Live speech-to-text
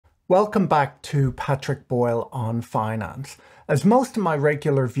Welcome back to Patrick Boyle on Finance. As most of my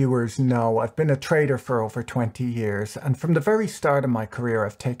regular viewers know, I've been a trader for over 20 years, and from the very start of my career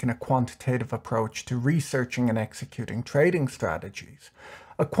I've taken a quantitative approach to researching and executing trading strategies.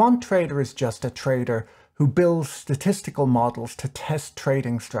 A quant trader is just a trader who builds statistical models to test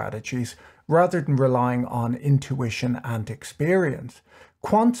trading strategies rather than relying on intuition and experience.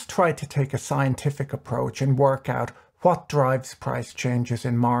 Quants try to take a scientific approach and work out what drives price changes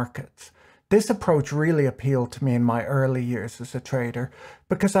in markets. This approach really appealed to me in my early years as a trader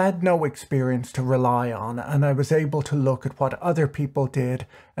because I had no experience to rely on, and I was able to look at what other people did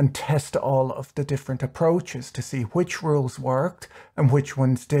and test all of the different approaches to see which rules worked and which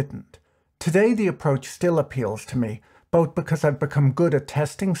ones didn't. Today the approach still appeals to me, both because I've become good at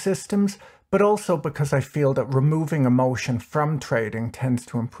testing systems, but also because I feel that removing emotion from trading tends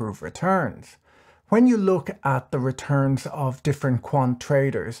to improve returns. When you look at the returns of different quant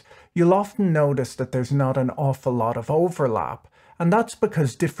traders, you'll often notice that there's not an awful lot of overlap, and that's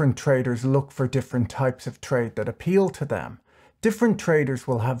because different traders look for different types of trade that appeal to them. Different traders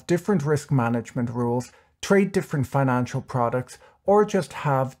will have different risk management rules, trade different financial products, or just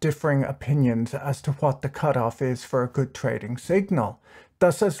have differing opinions as to what the cutoff is for a good trading signal.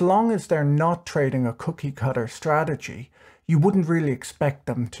 Thus, as long as they're not trading a cookie-cutter strategy, you wouldn't really expect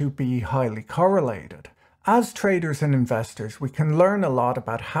them to be highly correlated. As traders and investors, we can learn a lot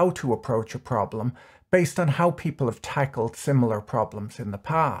about how to approach a problem based on how people have tackled similar problems in the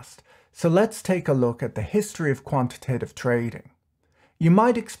past. So let's take a look at the history of quantitative trading. You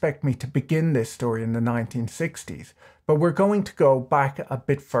might expect me to begin this story in the 1960s, but we're going to go back a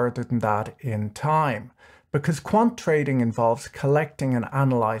bit further than that in time, because quant trading involves collecting and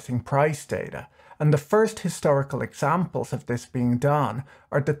analyzing price data. And the first historical examples of this being done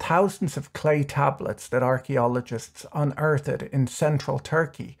are the thousands of clay tablets that archaeologists unearthed in central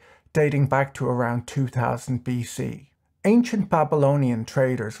Turkey, dating back to around 2000 BC. Ancient Babylonian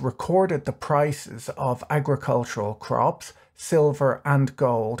traders recorded the prices of agricultural crops, silver and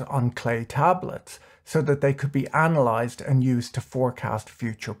gold on clay tablets so that they could be analyzed and used to forecast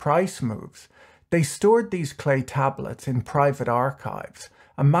future price moves. They stored these clay tablets in private archives.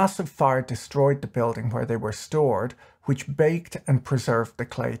 A massive fire destroyed the building where they were stored, which baked and preserved the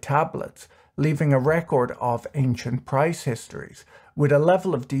clay tablets, leaving a record of ancient price histories, with a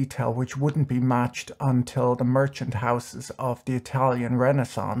level of detail which wouldn't be matched until the merchant houses of the Italian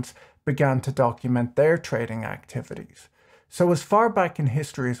Renaissance began to document their trading activities. So as far back in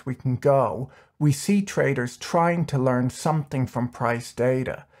history as we can go, we see traders trying to learn something from price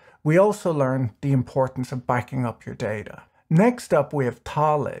data. We also learn the importance of backing up your data. Next up we have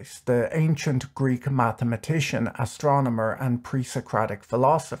Thales, the ancient Greek mathematician, astronomer and pre-Socratic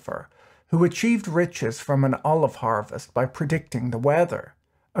philosopher, who achieved riches from an olive harvest by predicting the weather.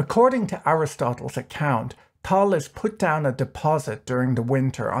 According to Aristotle's account, Thales put down a deposit during the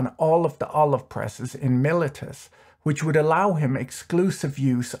winter on all of the olive presses in Miletus, which would allow him exclusive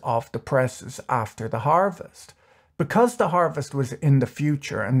use of the presses after the harvest. Because the harvest was in the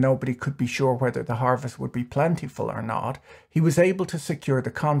future and nobody could be sure whether the harvest would be plentiful or not, he was able to secure the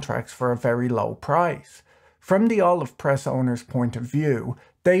contracts for a very low price. From the olive press owner's point of view,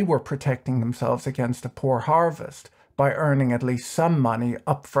 they were protecting themselves against a poor harvest by earning at least some money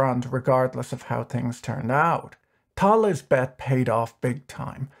up front regardless of how things turned out. Thales' bet paid off big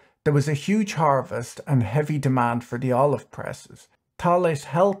time. There was a huge harvest and heavy demand for the olive presses. Thales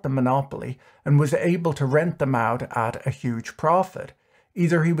held the monopoly and was able to rent them out at a huge profit.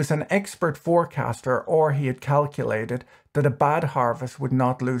 Either he was an expert forecaster or he had calculated that a bad harvest would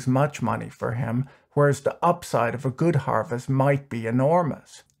not lose much money for him, whereas the upside of a good harvest might be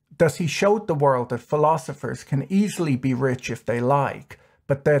enormous. Thus he showed the world that philosophers can easily be rich if they like,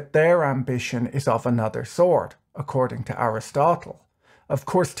 but that their ambition is of another sort, according to Aristotle. Of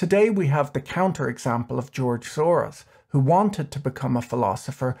course, today we have the counterexample of George Soros, who wanted to become a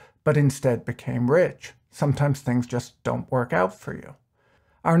philosopher but instead became rich. Sometimes things just don't work out for you.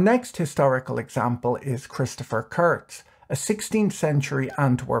 Our next historical example is Christopher Kurtz, a 16th century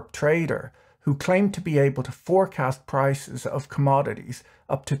Antwerp trader who claimed to be able to forecast prices of commodities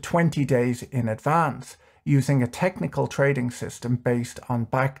up to 20 days in advance, using a technical trading system based on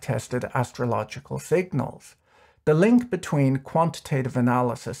back-tested astrological signals. The link between quantitative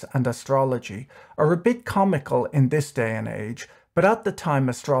analysis and astrology are a bit comical in this day and age, but at the time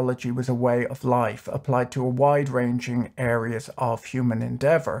astrology was a way of life applied to a wide-ranging areas of human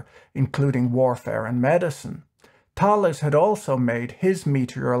endeavour, including warfare and medicine. Thales had also made his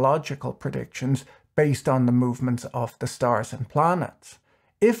meteorological predictions based on the movements of the stars and planets.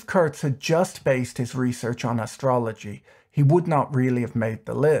 If Kurtz had just based his research on astrology, he would not really have made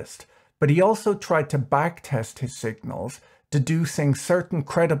the list. But he also tried to backtest his signals, deducing certain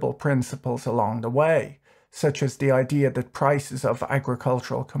credible principles along the way, such as the idea that prices of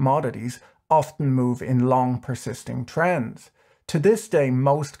agricultural commodities often move in long persisting trends. To this day,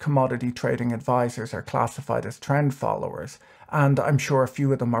 most commodity trading advisors are classified as trend followers, and I'm sure a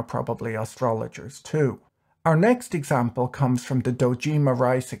few of them are probably astrologers too. Our next example comes from the Dojima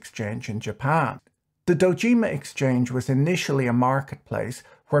Rice Exchange in Japan. The Dojima Exchange was initially a marketplace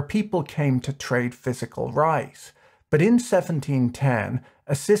where people came to trade physical rice, but in 1710,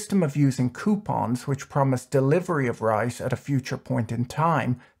 a system of using coupons which promised delivery of rice at a future point in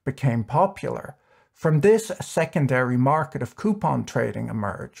time became popular. From this, a secondary market of coupon trading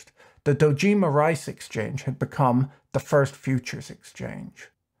emerged. The Dojima Rice Exchange had become the first futures exchange.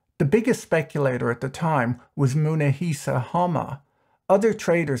 The biggest speculator at the time was Munehisa Hama. Other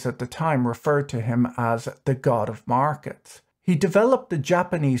traders at the time referred to him as the god of markets. He developed the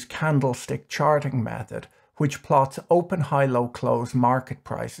Japanese candlestick charting method, which plots open, high, low, close market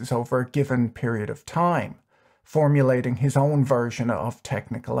prices over a given period of time, formulating his own version of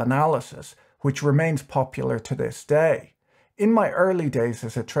technical analysis, which remains popular to this day. In my early days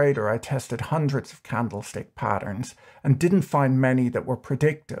as a trader, I tested hundreds of candlestick patterns and didn't find many that were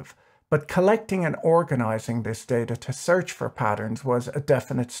predictive, but collecting and organizing this data to search for patterns was a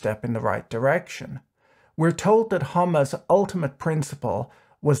definite step in the right direction. We're told that Hama's ultimate principle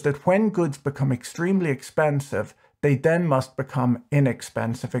was that when goods become extremely expensive, they then must become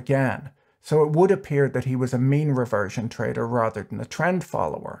inexpensive again. So it would appear that he was a mean reversion trader rather than a trend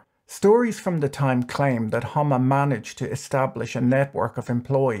follower. Stories from the time claim that Hama managed to establish a network of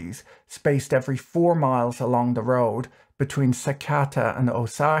employees spaced every 4 miles along the road between Sakata and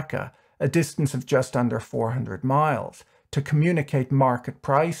Osaka, a distance of just under 400 miles, to communicate market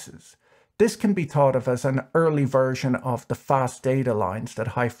prices. This can be thought of as an early version of the fast data lines that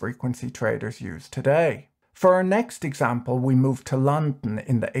high-frequency traders use today. For our next example, we move to London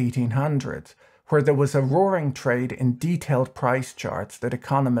in the 1800s, where there was a roaring trade in detailed price charts that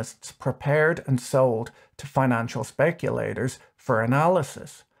economists prepared and sold to financial speculators for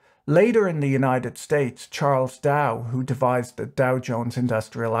analysis. Later in the United States, Charles Dow, who devised the Dow Jones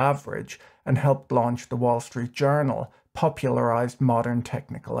Industrial Average and helped launch the Wall Street Journal, popularized modern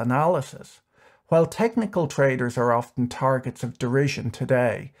technical analysis. While technical traders are often targets of derision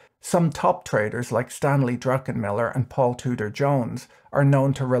today, some top traders like Stanley Druckenmiller and Paul Tudor Jones are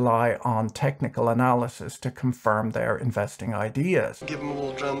known to rely on technical analysis to confirm their investing ideas. Give them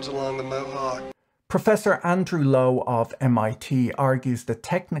little drums along the mohawk. Professor Andrew Lowe of MIT argues that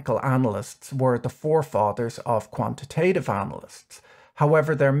technical analysts were the forefathers of quantitative analysts.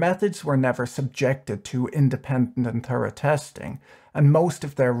 However, their methods were never subjected to independent and thorough testing, and most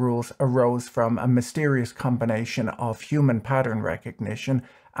of their rules arose from a mysterious combination of human pattern recognition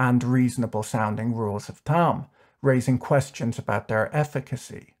and reasonable-sounding rules of thumb, raising questions about their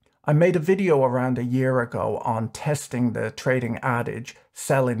efficacy. I made a video around a year ago on testing the trading adage,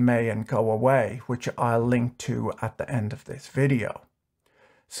 sell in May and go away, which I'll link to at the end of this video.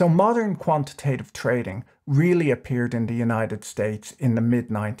 So modern quantitative trading really appeared in the United States in the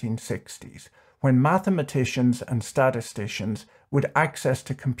mid-1960s, when mathematicians and statisticians with access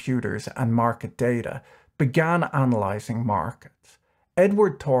to computers and market data began analyzing markets. Ed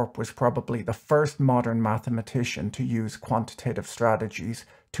Thorp was probably the first modern mathematician to use quantitative strategies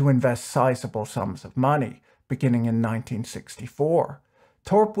to invest sizable sums of money, beginning in 1964.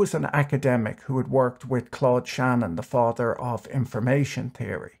 Thorp was an academic who had worked with Claude Shannon, the father of information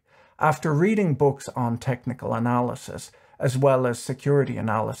theory. After reading books on technical analysis, as well as security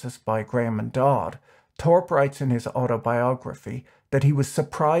analysis by Graham and Dodd, Thorp writes in his autobiography that he was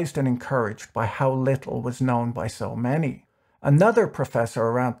surprised and encouraged by how little was known by so many. Another professor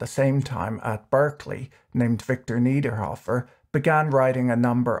around the same time at Berkeley, named Victor Niederhoffer, began writing a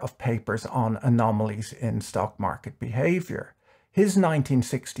number of papers on anomalies in stock market behavior. His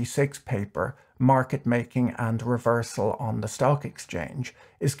 1966 paper, Market Making and Reversal on the Stock Exchange,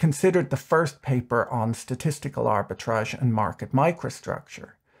 is considered the first paper on statistical arbitrage and market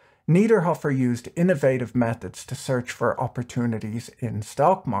microstructure. Niederhoffer used innovative methods to search for opportunities in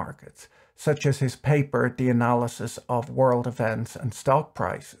stock markets, such as his paper, The Analysis of World Events and Stock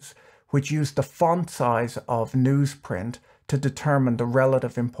Prices, which used the font size of newsprint to determine the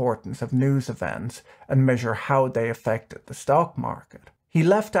relative importance of news events and measure how they affected the stock market. He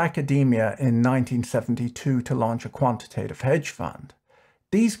left academia in 1972 to launch a quantitative hedge fund.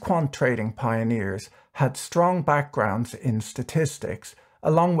 These quant trading pioneers had strong backgrounds in statistics,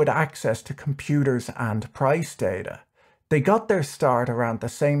 along with access to computers and price data. They got their start around the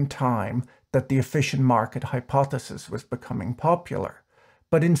same time that the efficient market hypothesis was becoming popular.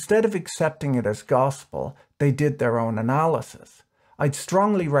 But instead of accepting it as gospel, they did their own analysis. I'd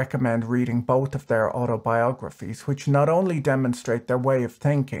strongly recommend reading both of their autobiographies, which not only demonstrate their way of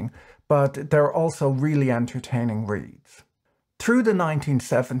thinking, but they're also really entertaining reads. Through the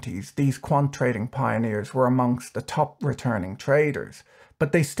 1970s, these quant trading pioneers were amongst the top returning traders,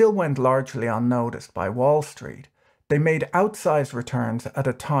 but they still went largely unnoticed by Wall Street. They made outsized returns at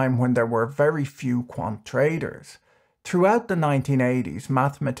a time when there were very few quant traders. Throughout the 1980s,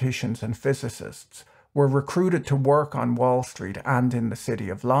 mathematicians and physicists were recruited to work on Wall Street and in the City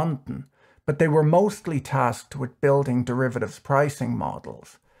of London, but they were mostly tasked with building derivatives pricing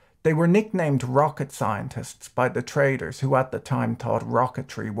models. They were nicknamed rocket scientists by the traders who at the time thought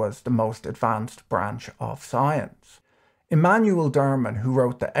rocketry was the most advanced branch of science. Immanuel Derman, who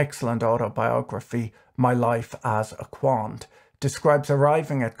wrote the excellent autobiography My Life as a Quant, describes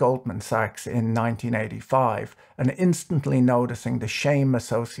arriving at Goldman Sachs in 1985 and instantly noticing the shame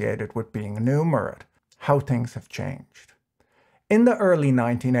associated with being numerate. How things have changed. In the early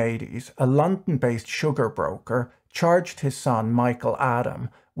 1980s, a London-based sugar broker charged his son Michael Adam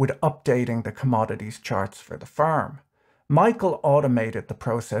with updating the commodities charts for the firm. Michael automated the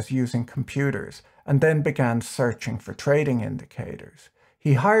process using computers and then began searching for trading indicators.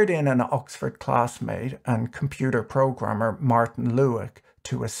 He hired in an Oxford classmate and computer programmer Martin Lueck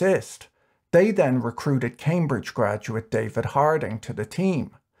to assist. They then recruited Cambridge graduate David Harding to the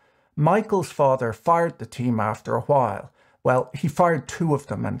team. Michael's father fired the team after a while. Well, he fired two of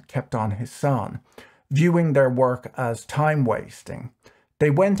them and kept on his son, viewing their work as time wasting. They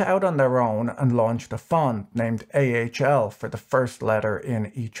went out on their own and launched a fund named AHL for the first letter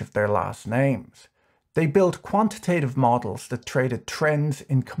in each of their last names. They built quantitative models that traded trends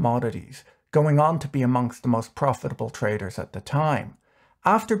in commodities, going on to be amongst the most profitable traders at the time.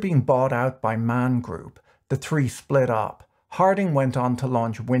 After being bought out by Man Group, the three split up. Harding went on to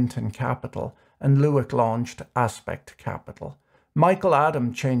launch Winton Capital, and Lueck launched Aspect Capital. Michael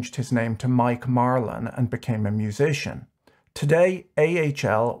Adam changed his name to Mike Marlin and became a musician. Today,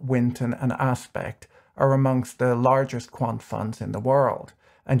 AHL, Winton, and Aspect are amongst the largest quant funds in the world,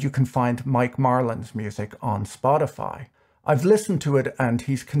 and you can find Mike Marlin's music on Spotify. I've listened to it and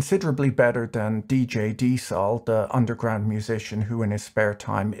he's considerably better than DJ Diesel, the underground musician who in his spare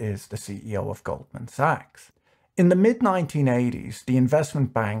time is the CEO of Goldman Sachs. In the mid-1980s, the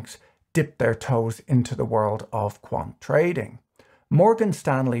investment banks dipped their toes into the world of quant trading. Morgan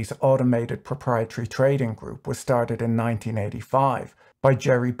Stanley's automated proprietary trading group was started in 1985 by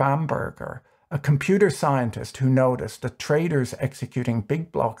Jerry Bamberger, a computer scientist who noticed that traders executing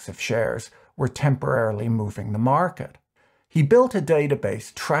big blocks of shares were temporarily moving the market. He built a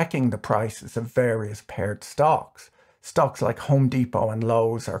database tracking the prices of various paired stocks like Home Depot and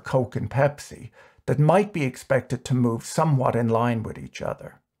Lowe's or Coke and Pepsi, that might be expected to move somewhat in line with each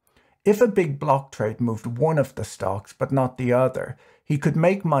other. If a big block trade moved one of the stocks but not the other, he could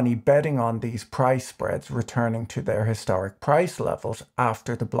make money betting on these price spreads returning to their historic price levels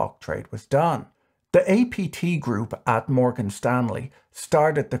after the block trade was done. The APT group at Morgan Stanley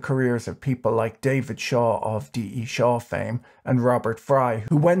started the careers of people like David Shaw of D.E. Shaw fame and Robert Fry,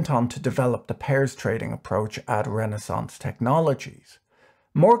 who went on to develop the pairs trading approach at Renaissance Technologies.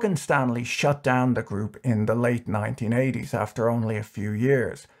 Morgan Stanley shut down the group in the late 1980s after only a few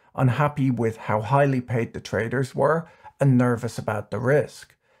years, unhappy with how highly paid the traders were and nervous about the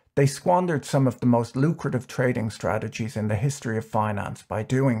risk. They squandered some of the most lucrative trading strategies in the history of finance by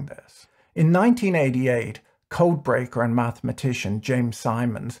doing this. In 1988, codebreaker and mathematician James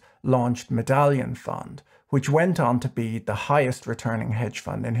Simons launched Medallion Fund, which went on to be the highest returning hedge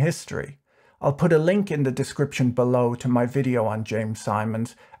fund in history. I'll put a link in the description below to my video on James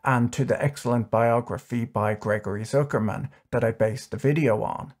Simons and to the excellent biography by Gregory Zuckerman that I based the video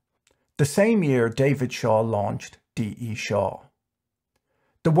on. The same year, David Shaw launched D.E. Shaw.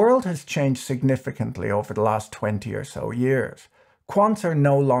 The world has changed significantly over the last 20 or so years. Quants are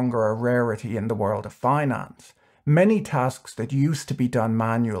no longer a rarity in the world of finance. Many tasks that used to be done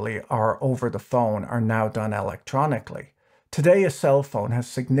manually or over the phone are now done electronically. Today, a cell phone has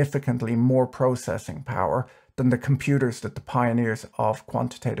significantly more processing power than the computers that the pioneers of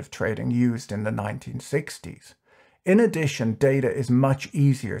quantitative trading used in the 1960s. In addition, data is much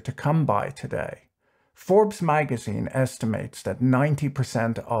easier to come by today. Forbes magazine estimates that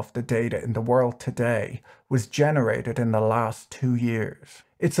 90% of the data in the world today was generated in the last 2 years.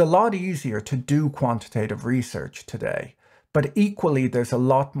 It's a lot easier to do quantitative research today, but equally there's a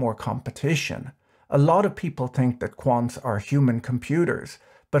lot more competition. A lot of people think that quants are human computers,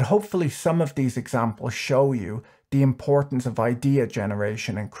 but hopefully some of these examples show you the importance of idea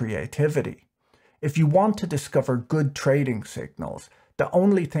generation and creativity. If you want to discover good trading signals, the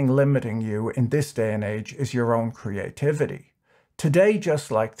only thing limiting you in this day and age is your own creativity. Today,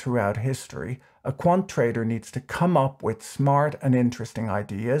 just like throughout history, a quant trader needs to come up with smart and interesting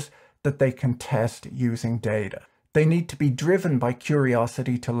ideas that they can test using data. They need to be driven by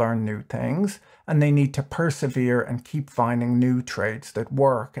curiosity to learn new things, and they need to persevere and keep finding new trades that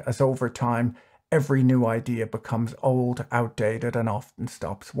work, as over time, every new idea becomes old, outdated, and often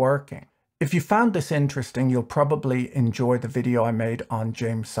stops working. If you found this interesting, you'll probably enjoy the video I made on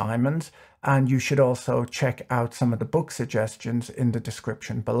James Simons, and you should also check out some of the book suggestions in the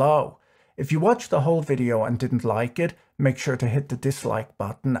description below. If you watched the whole video and didn't like it, make sure to hit the dislike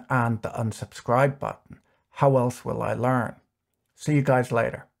button and the unsubscribe button. How else will I learn? See you guys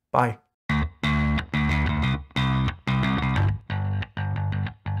later. Bye.